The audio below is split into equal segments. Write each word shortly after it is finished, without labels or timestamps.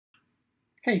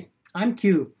Hey, I'm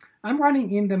Kyuu. I'm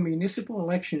running in the municipal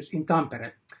elections in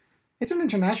Tampere. It's an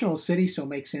international city, so it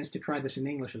makes sense to try this in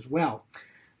English as well.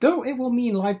 Though it will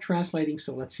mean live translating,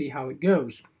 so let's see how it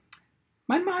goes.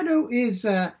 My motto is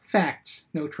facts,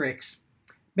 no tricks.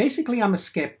 Basically, I'm a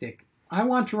skeptic. I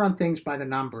want to run things by the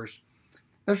numbers.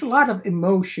 There's a lot of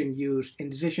emotion used in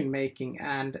decision making,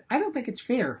 and I don't think it's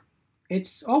fair.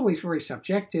 It's always very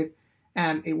subjective,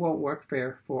 and it won't work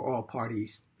fair for all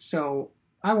parties. So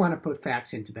I want to put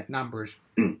facts into the numbers.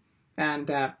 and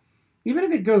even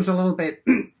if it goes a little bit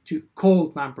to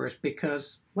cold numbers,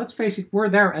 because let's face it, we're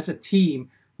there as a team,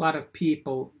 a lot of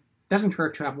people. Doesn't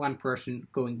hurt to have one person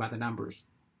going by the numbers.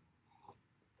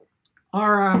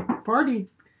 Our party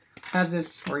has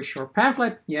this very short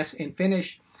pamphlet, yes, in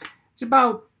Finnish. It's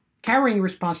about carrying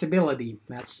responsibility.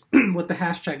 That's what the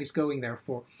hashtag is going there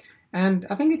for. And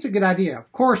I think it's a good idea.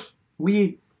 Of course,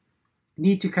 we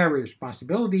need to carry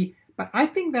responsibility, but I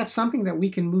think that's something that we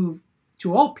can move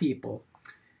to all people.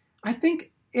 I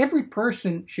think every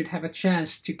person should have a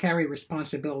chance to carry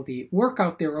responsibility, work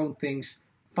out their own things,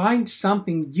 find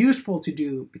something useful to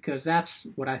do, because that's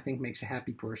what I think makes a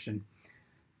happy person.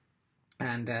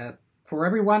 And for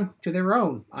everyone, to their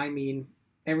own. I mean,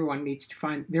 everyone needs to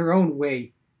find their own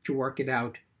way to work it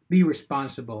out, be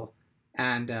responsible,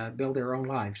 and build their own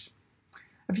lives.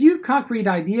 A few concrete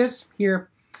ideas here.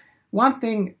 One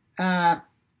thing,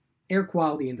 air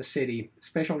quality in the city,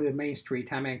 especially the main street,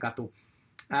 Hämeenkatu.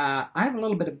 I have a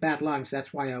little bit of bad lungs,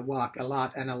 that's why I walk a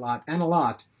lot and a lot and a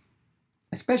lot.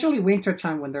 Especially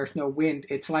wintertime when there's no wind,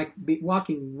 it's like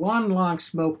walking one long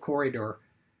smoke corridor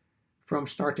from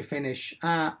start to finish.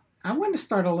 I want to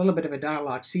start a little bit of a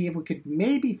dialogue, see if we could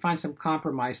maybe find some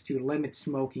compromise to limit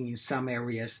smoking in some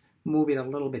areas, move it a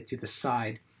little bit to the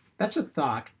side. That's a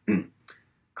thought.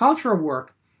 Cultural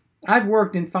work. I've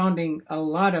worked in founding a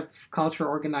lot of cultural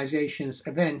organizations,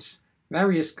 events,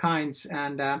 various kinds,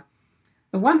 and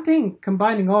the one thing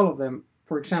combining all of them,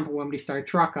 for example, when we started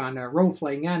Truck on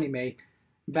role-playing anime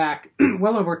back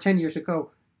well over 10 years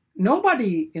ago,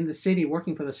 nobody in the city,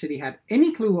 working for the city, had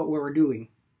any clue what we were doing.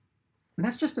 And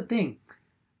that's just the thing.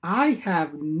 I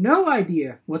have no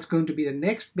idea what's going to be the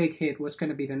next big hit, what's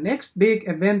going to be the next big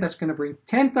event that's going to bring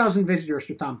 10,000 visitors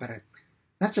to Tampere.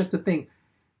 That's just the thing.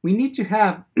 We need to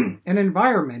have an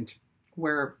environment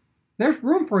where there's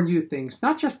room for new things,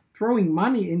 not just throwing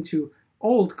money into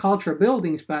old cultural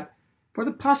buildings, but for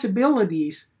the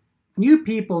possibilities, new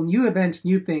people, new events,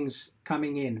 new things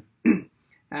coming in.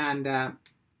 and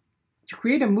to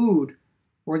create a mood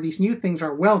where these new things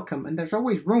are welcome, and there's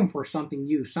always room for something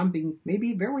new, something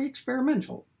maybe very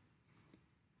experimental.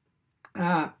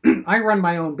 I run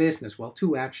my own business, well,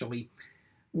 two actually.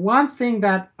 One thing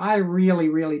that I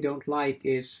really don't like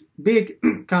is big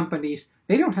companies.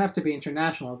 They don't have to be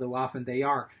international, though often they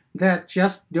are, that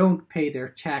just don't pay their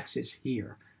taxes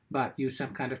here, but use some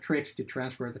kind of tricks to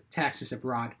transfer the taxes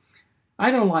abroad. I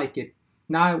don't like it.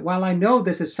 Now, while I know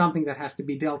this is something that has to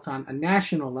be dealt on a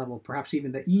national level, perhaps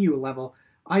even the EU level,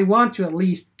 I want to at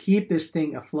least keep this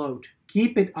thing afloat,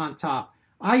 keep it on top.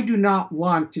 I do not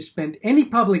want to spend any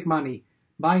public money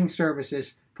buying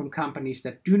services from companies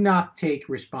that do not take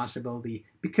responsibility,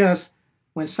 because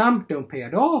when some don't pay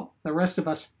at all, the rest of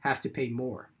us have to pay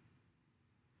more.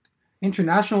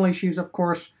 International issues, of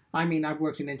course. I mean, I've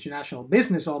worked in international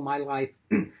business all my life,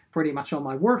 pretty much all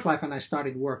my work life, and I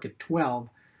started work at 12.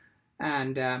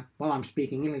 And while I'm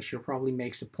speaking English here, probably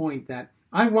makes the point that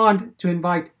I want to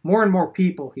invite more and more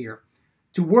people here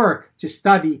to work, to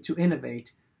study, to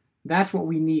innovate. That's what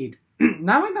we need.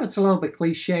 Now, I know it's a little bit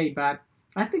cliche, but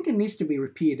I think it needs to be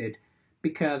repeated,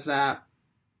 because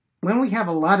when we have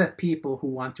a lot of people who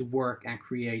want to work and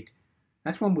create,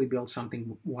 that's when we build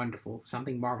something wonderful,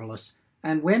 something marvelous.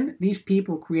 And when these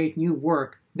people create new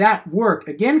work, that work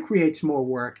again creates more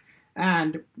work,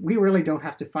 and we really don't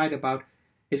have to fight about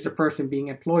is the person being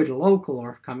employed local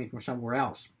or coming from somewhere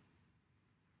else.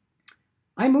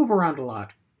 I move around a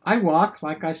lot. I walk,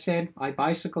 like I said, I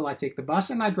bicycle, I take the bus,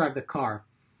 and I drive the car.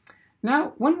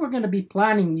 Now, when we're going to be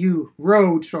planning new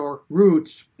roads or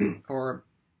routes or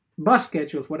bus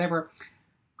schedules, whatever,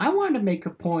 I want to make a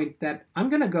point that I'm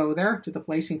going to go there to the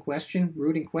place in question,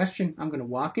 route in question. I'm going to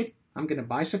walk it, I'm going to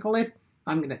bicycle it,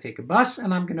 I'm going to take a bus,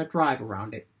 and I'm going to drive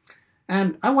around it.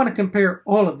 And I want to compare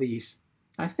all of these.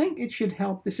 I think it should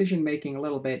help decision making a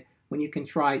little bit when you can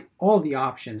try all the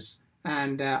options.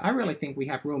 And I really think we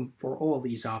have room for all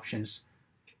these options.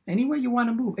 Any way you want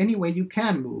to move, any way you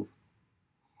can move.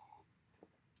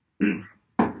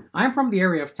 I'm from the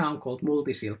area of town called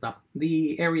Multisilta.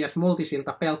 The areas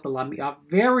Multisilta, Peltolammi are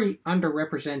very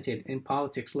underrepresented in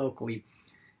politics locally.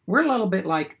 We're a little bit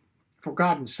like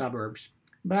forgotten suburbs,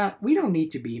 but we don't need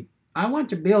to be. I want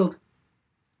to build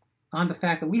on the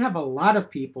fact that we have a lot of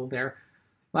people there,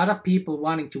 a lot of people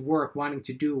wanting to work, wanting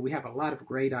to do. We have a lot of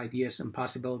great ideas and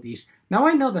possibilities. Now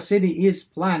I know the city is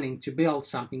planning to build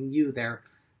something new there,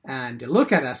 and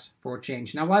look at us for a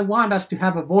change. Now I want us to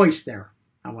have a voice there.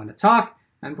 I want to talk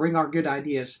and bring our good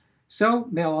ideas, so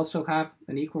they'll also have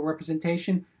an equal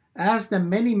representation as the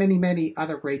many, many, many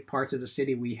other great parts of the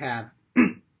city we have,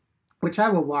 which I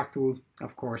will walk through,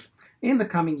 of course, in the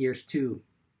coming years too.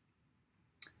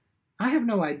 I have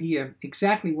no idea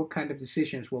exactly what kind of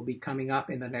decisions will be coming up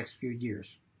in the next few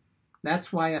years.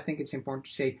 That's why I think it's important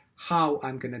to say how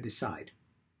I'm going to decide.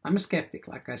 I'm a skeptic,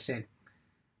 like I said.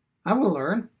 I will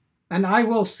learn, and I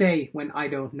will say when I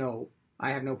don't know.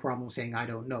 I have no problem saying I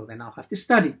don't know, then I'll have to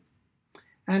study.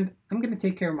 And I'm going to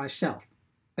take care of myself.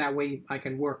 That way I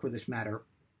can work with this matter.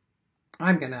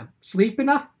 I'm going to sleep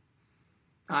enough,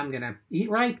 I'm going to eat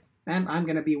right, and I'm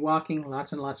going to be walking,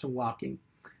 lots and lots of walking.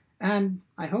 And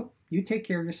I hope you take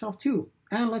care of yourself too.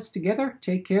 And let's together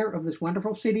take care of this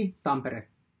wonderful city, Tampere.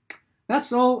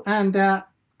 That's all, and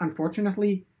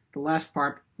unfortunately, the last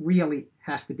part really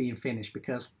has to be in Finnish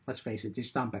because, let's face it,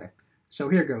 it's Tampere. So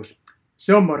here goes.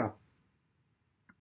 So moro.